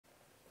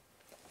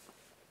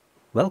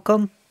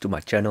Welcome to my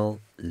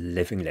channel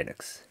Living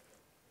Linux.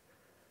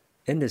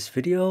 In this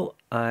video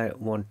I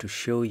want to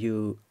show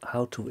you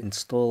how to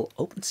install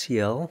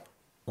OpenCL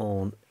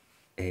on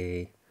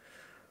a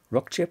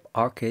Rockchip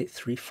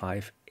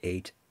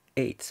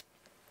RK3588.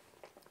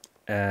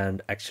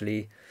 And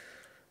actually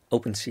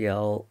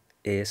OpenCL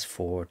is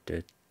for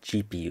the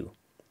GPU,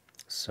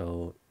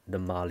 so the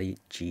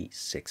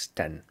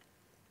Mali-G610.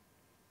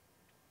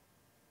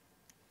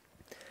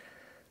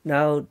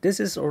 Now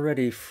this is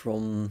already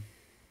from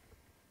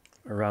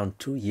around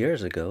 2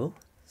 years ago,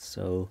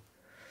 so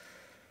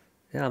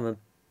yeah, I'm a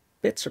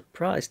bit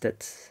surprised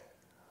that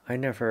I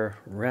never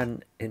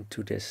ran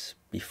into this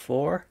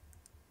before.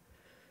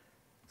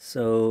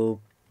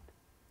 So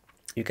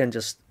you can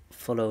just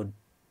follow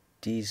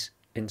these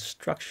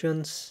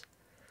instructions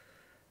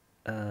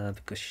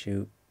because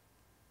you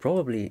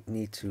probably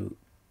need to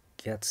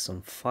get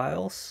some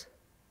files,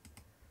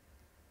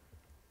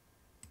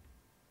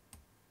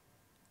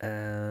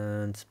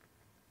 and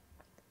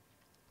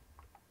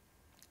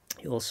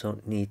you also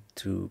need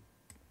to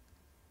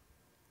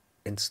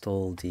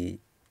install the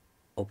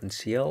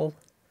OpenCL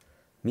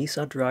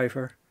MISA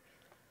driver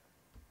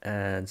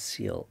and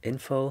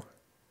clinfo,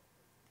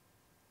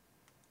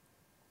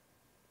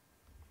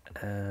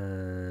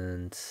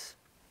 and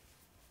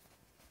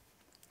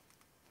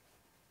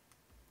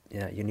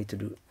yeah, you need to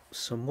do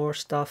some more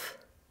stuff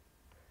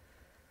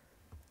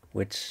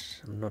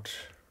which I'm not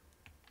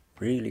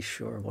really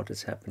sure what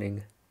is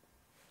happening,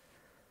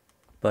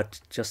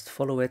 but just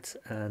follow it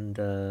and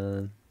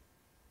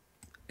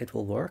it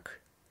will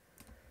work.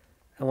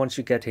 And once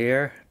you get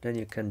here, then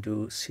you can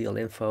do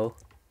clinfo,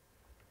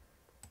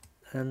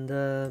 and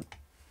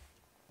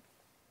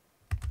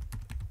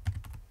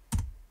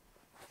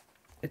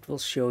it will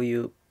show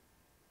you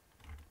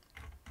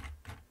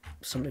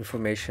some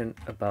information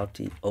about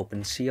the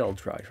OpenCL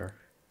driver.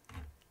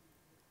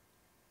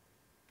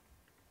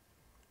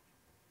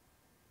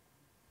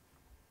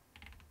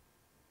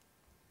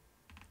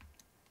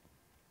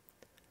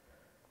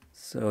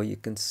 So you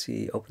can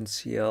see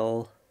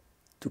OpenCL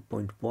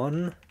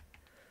 2.1,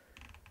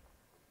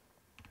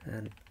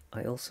 and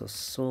I also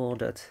saw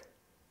that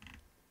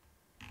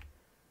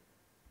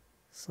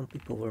some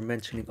people were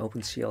mentioning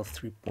OpenCL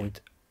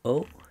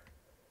 3.0.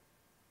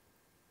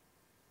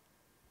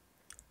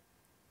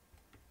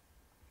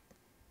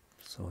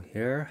 So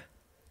here,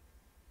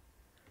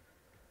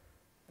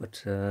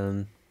 but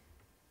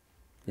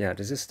yeah,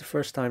 this is the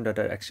first time that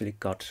I actually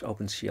got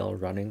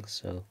OpenCL running.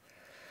 So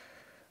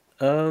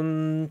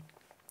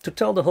to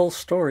tell the whole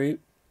story,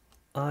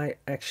 I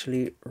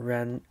actually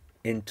ran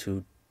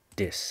into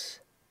this: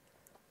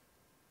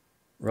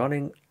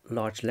 running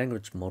large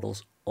language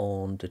models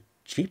on the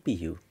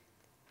GPU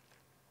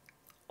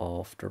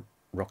of the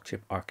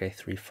Rockchip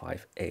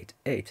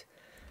RK3588.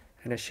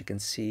 And as you can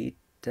see,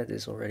 that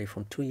is already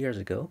from 2 years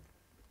ago.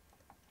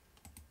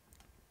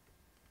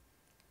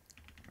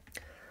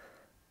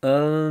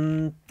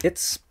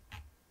 It's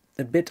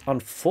a bit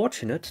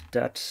unfortunate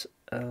that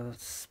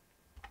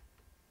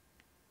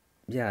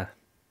yeah,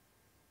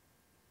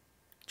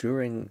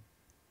 during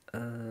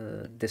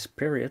this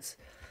period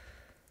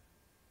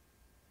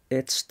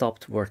it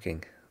stopped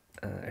working,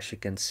 as you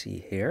can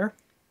see here,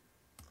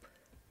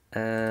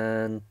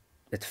 and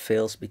it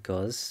fails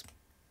because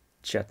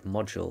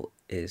ChatModule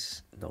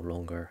is no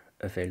longer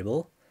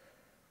available.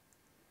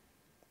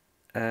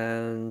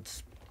 And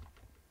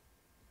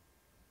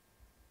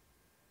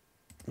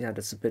yeah,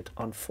 that's a bit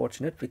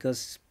unfortunate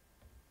because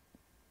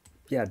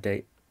yeah,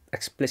 they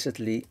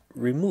explicitly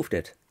removed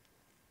it.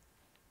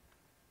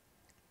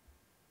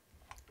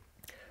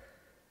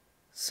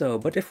 So,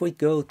 but if we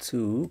go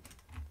to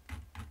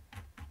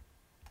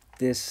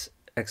this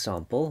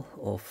example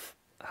of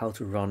how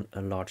to run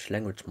a large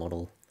language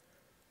model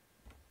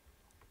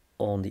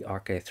on the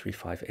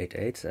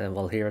RK3588, and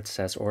well, here it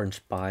says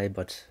Orange Pi,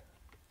 but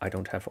I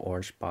don't have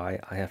Orange Pi.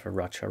 I have a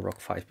Radxa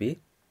Rock 5B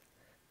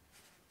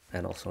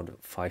and also the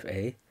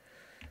 5A.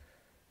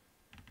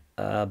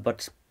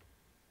 But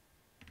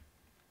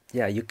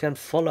yeah, you can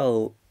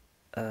follow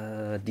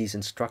these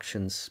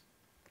instructions,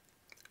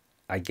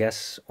 I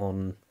guess,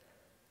 on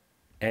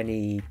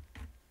any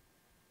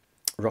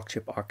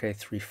Rockchip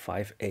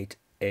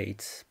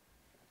RK3588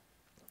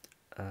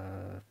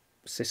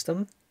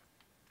 system.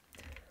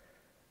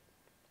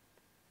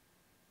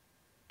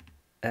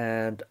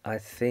 And I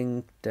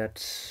think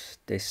that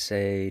they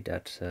say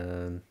that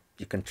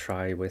you can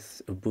try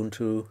with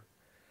Ubuntu,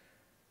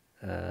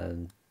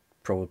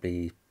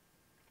 probably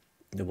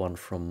the one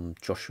from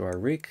Joshua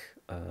Rick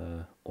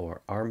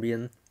or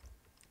Armbian,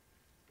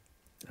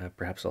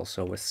 perhaps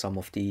also with some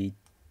of the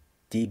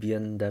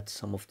Debian that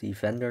some of the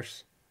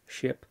vendors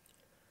ship.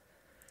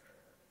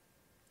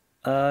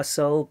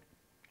 So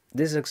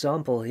this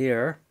example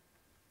here,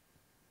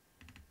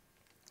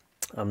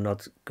 I'm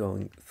not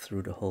going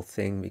through the whole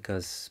thing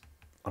because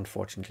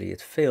unfortunately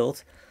it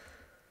failed.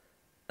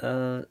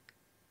 Oh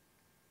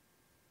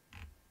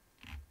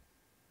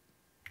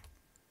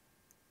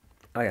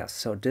yeah,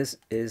 so this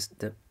is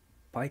the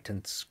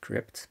Python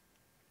script,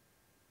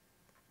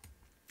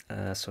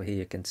 So here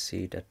you can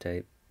see that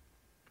they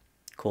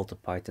called the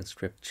Python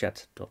script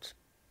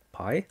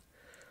chat.py.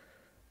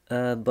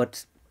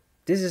 But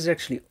this is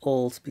actually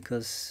old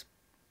because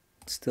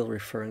it's still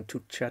referring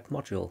to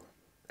ChatModule,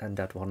 and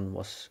that one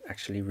was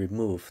actually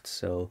removed.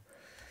 So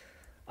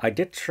I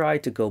did try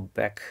to go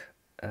back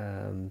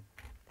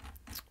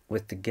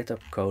with the GitHub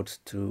code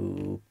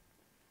to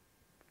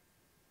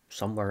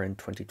somewhere in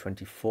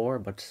 2024,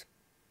 but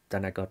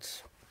then I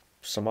got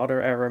some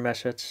other error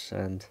message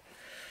and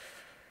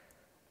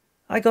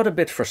I got a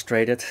bit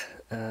frustrated,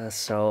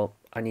 so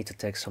I need to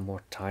take some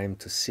more time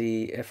to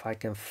see if I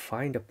can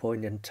find a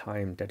point in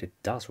time that it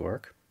does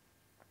work.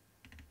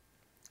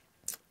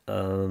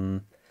 Yeah,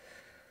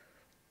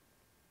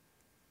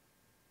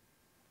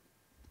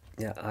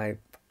 I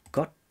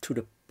got to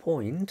the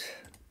point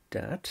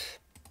that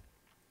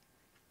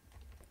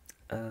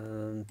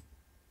I'm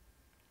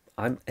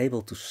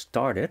able to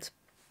start it,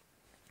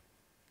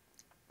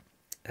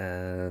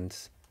 and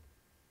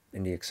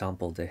in the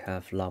example they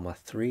have llama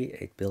 3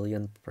 8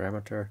 billion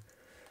parameter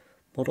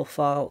model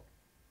file.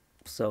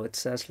 So it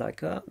says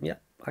like, yeah,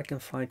 I can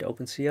find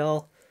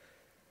OpenCL,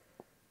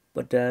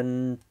 but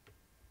then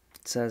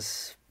it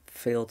says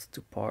failed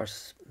to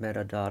parse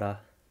metadata.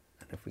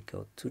 And if we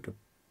go to the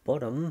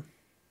bottom,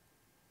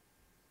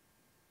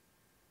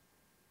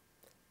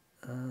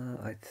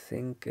 I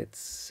think it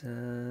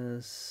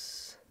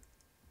says,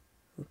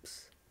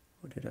 oops,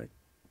 what did I?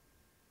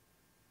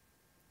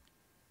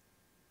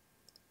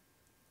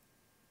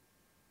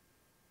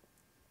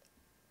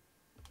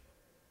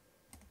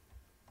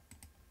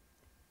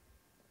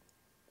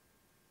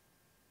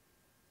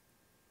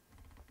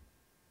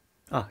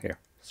 Ah, here,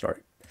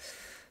 sorry.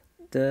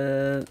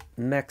 The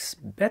max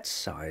batch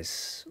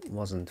size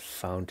wasn't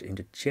found in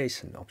the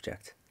JSON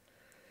object.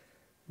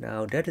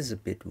 Now that is a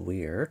bit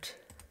weird,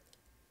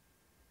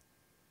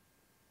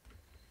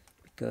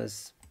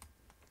 because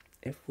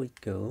if we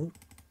go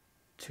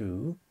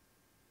to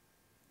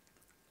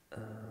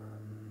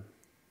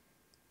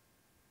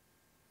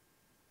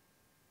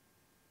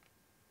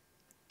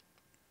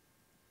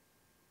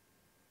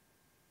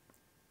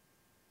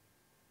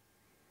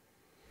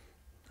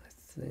I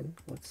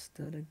think, what's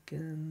that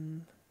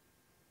again?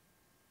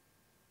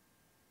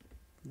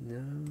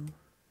 No.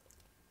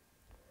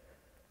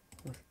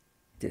 What's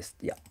this?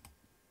 Yeah.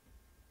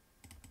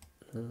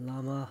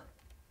 Llama.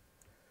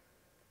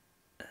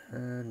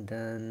 And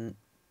then,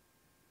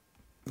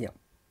 yeah.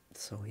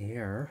 So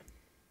here,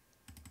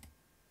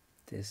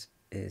 this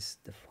is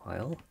the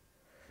file.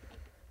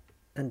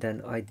 And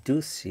then I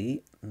do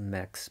see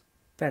max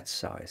batch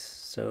size.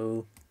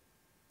 So,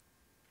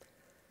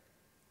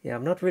 yeah,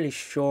 I'm not really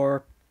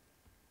sure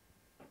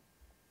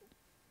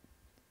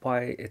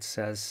why it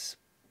says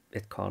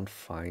it can't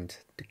find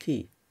the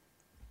key.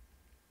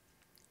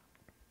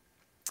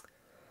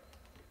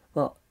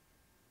 Well,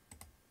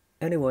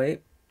 anyway,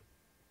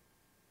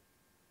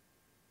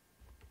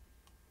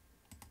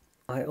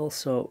 I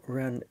also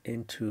ran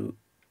into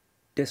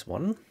this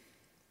one.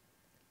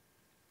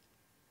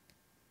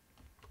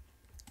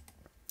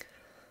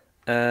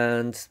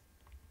 And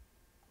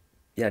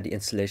yeah, the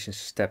installation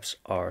steps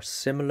are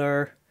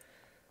similar,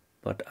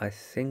 but I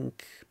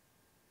think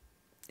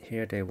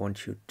here they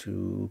want you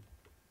to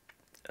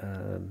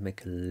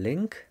make a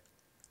link.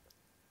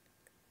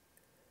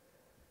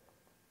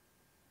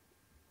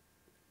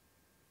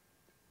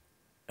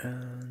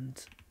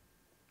 And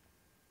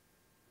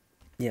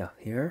yeah,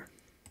 here.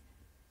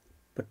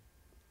 But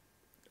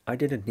I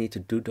didn't need to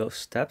do those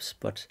steps,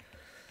 but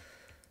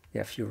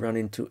yeah, if you run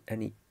into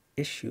any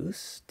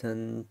issues,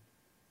 then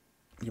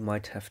you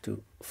might have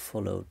to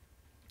follow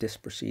this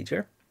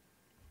procedure.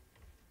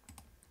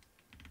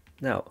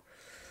 Now,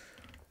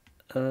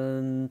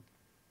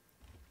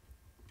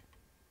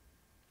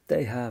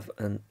 they have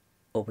an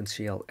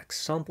OpenCL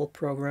example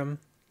program.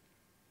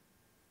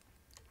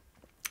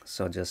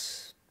 So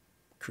just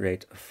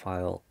create a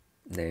file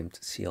named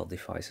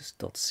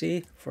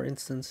cldevices.c, for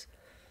instance,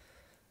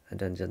 and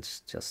then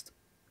just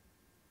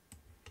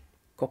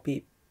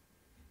copy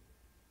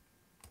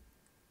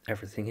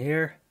everything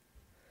here,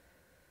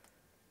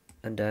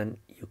 and then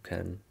you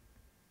can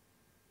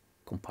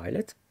compile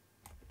it.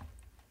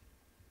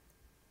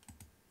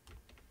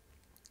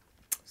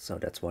 So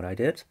that's what I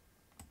did.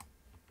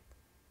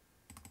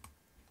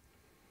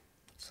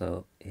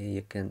 So here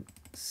you can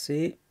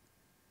see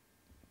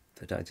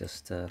that I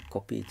just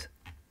copied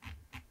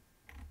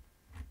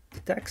the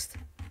text.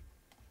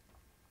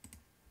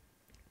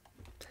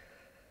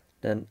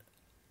 Then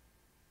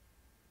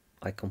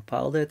I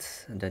compiled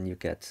it, and then you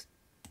get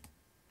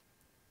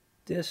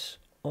this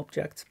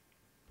object.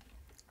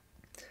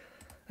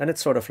 And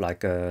it's sort of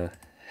like a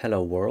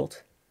hello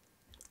world.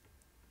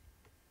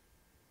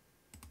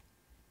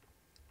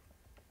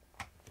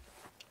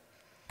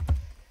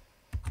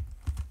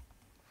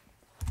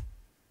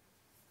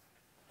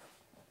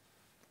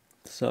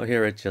 So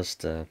here it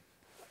just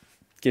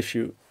gives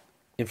you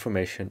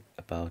information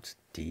about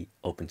the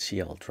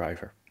OpenCL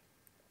driver.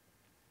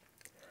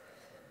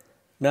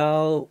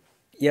 Now,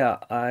 yeah,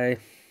 I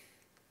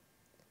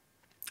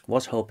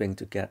was hoping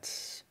to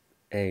get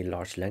a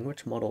large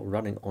language model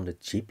running on the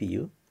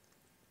GPU,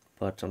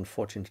 but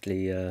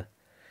unfortunately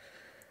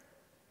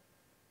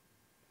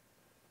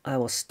I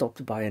was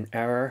stopped by an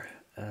error,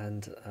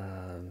 and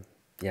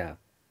yeah,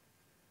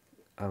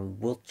 I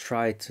will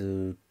try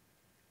to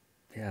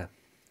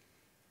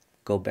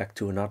go back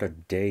to another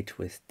date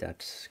with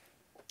that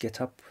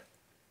GitHub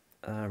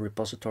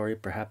repository,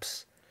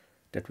 perhaps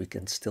that we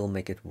can still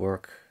make it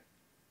work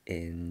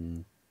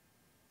in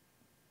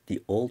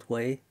the old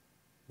way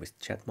with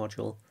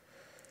ChatModule,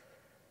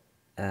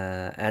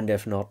 and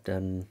if not,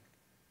 then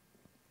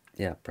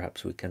yeah,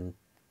 perhaps we can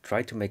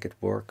try to make it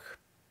work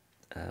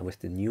with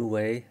the new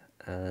way,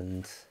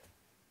 and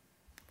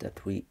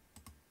that we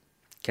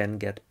can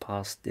get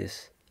past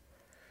this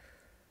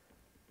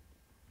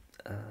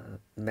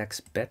max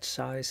batch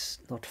size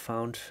not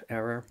found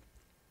error,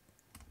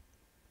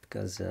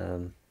 because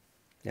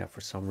yeah,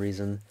 for some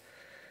reason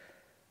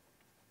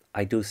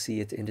I do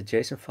see it in the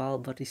JSON file,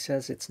 but he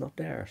says it's not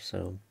there.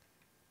 So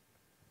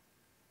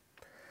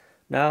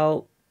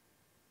now,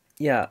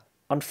 yeah,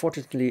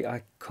 unfortunately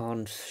I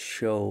can't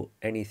show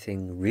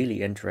anything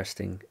really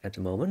interesting at the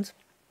moment,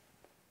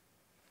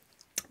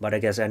 but I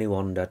guess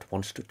anyone that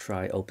wants to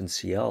try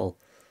OpenCL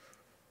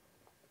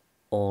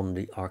on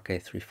the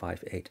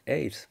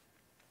RK3588,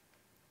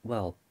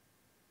 well,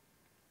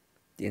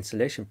 the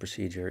installation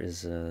procedure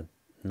is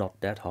not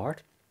that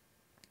hard,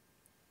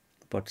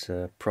 but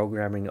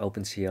programming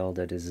OpenCL,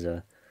 that is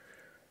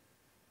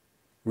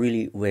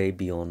really way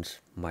beyond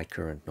my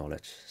current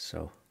knowledge.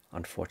 So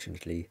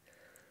unfortunately,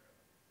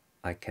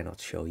 I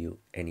cannot show you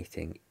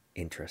anything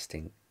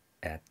interesting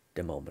at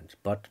the moment.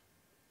 But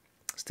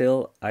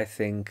still, I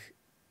think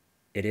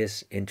it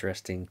is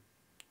interesting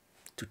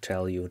to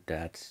tell you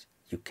that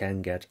you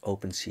can get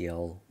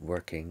OpenCL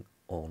working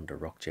on the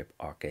Rockchip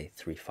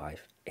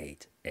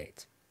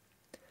RK3588.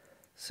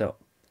 So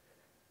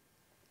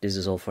this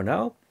is all for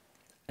now,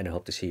 and I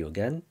hope to see you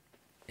again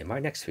in my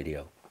next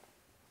video.